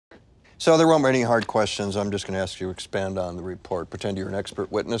So there won't be any hard questions. I'm just going to ask you to expand on the report. Pretend you're an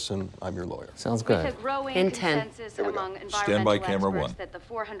expert witness, and I'm your lawyer. Sounds good. With a growing consensus among Stand by, camera environmental one. experts that the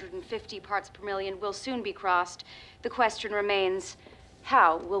 450 parts per million will soon be crossed, the question remains,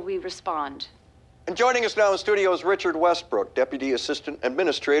 how will we respond? And joining us now in studio is Richard Westbrook, Deputy Assistant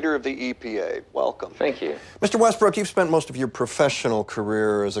Administrator of the EPA. Welcome. Thank you. Mr. Westbrook, you've spent most of your professional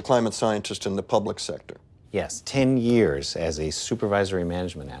career as a climate scientist in the public sector. Yes, 10 years as a supervisory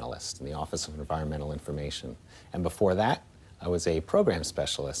management analyst in the Office of Environmental Information. And before that, I was a program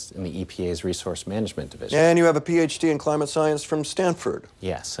specialist in the EPA's Resource Management Division. And you have a PhD in climate science from Stanford.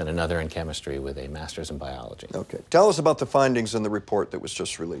 Yes, and another in chemistry with a master's in biology. Okay. Tell us about the findings in the report that was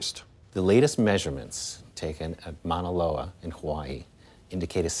just released. The latest measurements taken at Mauna Loa in Hawaii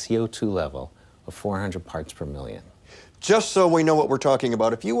indicate a CO2 level of 400 parts per million. Just so we know what we're talking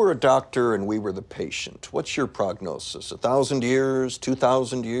about, if you were a doctor and we were the patient, what's your prognosis? 1,000 years,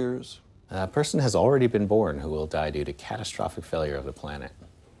 2,000 years? A person has already been born who will die due to catastrophic failure of the planet.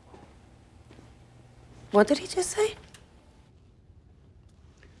 What did he just say?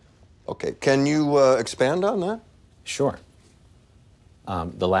 Okay, can you expand on that? Sure.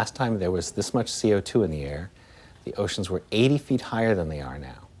 The last time there was this much CO2 in the air, the oceans were 80 feet higher than they are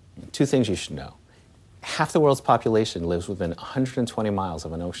now. Two things you should know. Half the world's population lives within 120 miles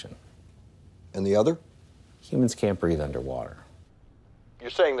of an ocean. And the other? Humans can't breathe underwater.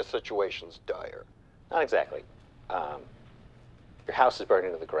 You're saying the situation's dire. Not exactly. Your house is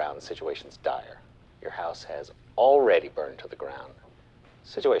burning to the ground, the situation's dire. Your house has already burned to the ground.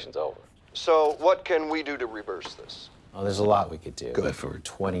 Situation's over. So what can we do to reverse this? Oh, there's a lot we could do. Good. If it were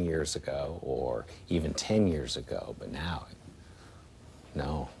 20 years ago or even 10 years ago, but now,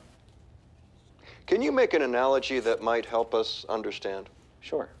 no. Can you make an analogy that might help us understand?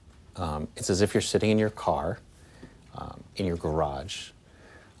 Sure. It's as if you're sitting in your car, in your garage,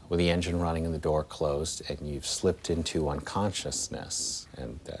 with the engine running and the door closed, and you've slipped into unconsciousness,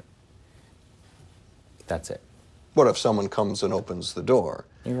 and that's it. What if someone comes and opens the door?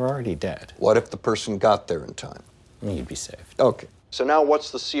 You're already dead. What if the person got there in time? You'd be saved. Okay. So now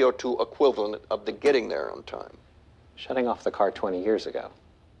what's the CO2 equivalent of the getting there on time? Shutting off the car 20 years ago.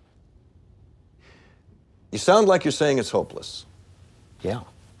 You sound like you're saying it's hopeless. Yeah.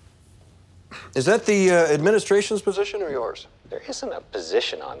 Is that the administration's position or yours? There isn't a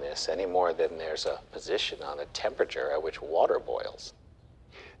position on this any more than there's a position on the temperature at which water boils.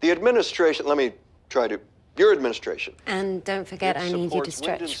 The administration, your administration. And don't forget, I need you to supports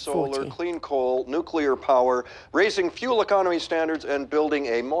wind and stretch solar, 40. clean coal, nuclear power, raising fuel economy standards, and building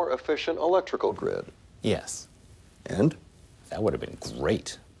a more efficient electrical grid. Yes. And? That would have been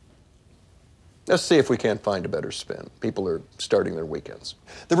great. Let's see if we can't find a better spin. People are starting their weekends.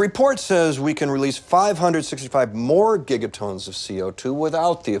 The report says we can release 565 more gigatons of CO2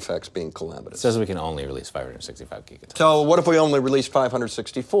 without the effects being calamitous. It says we can only release 565 gigatons. So what if we only release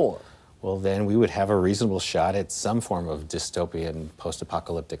 564? Well, then we would have a reasonable shot at some form of dystopian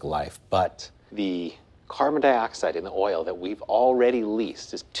post-apocalyptic life. But the carbon dioxide in the oil that we've already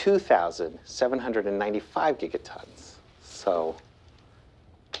leased is 2,795 gigatons. So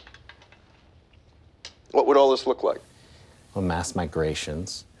what would all this look like? well, mass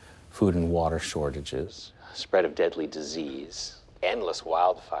migrations, food and water shortages, spread of deadly disease, endless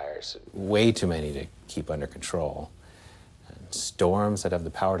wildfires, way too many to keep under control. Storms that have the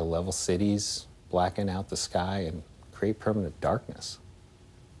power to level cities, blacken out the sky, and create permanent darkness.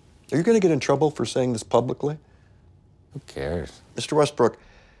 Are you going to get in trouble for saying this publicly? Who cares? Mr. Westbrook,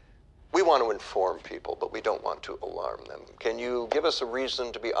 we want to inform people, but we don't want to alarm them. Can you give us a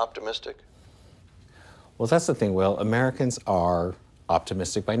reason to be optimistic? Well, that's the thing, Will. Americans are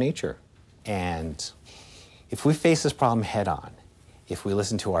optimistic by nature. And if we face this problem head on, if we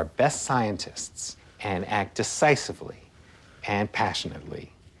listen to our best scientists and act decisively and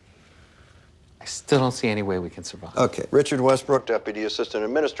passionately, I still don't see any way we can survive. Okay. Richard Westbrook, Deputy Assistant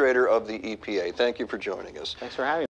Administrator of the EPA. Thank you for joining us. Thanks for having me.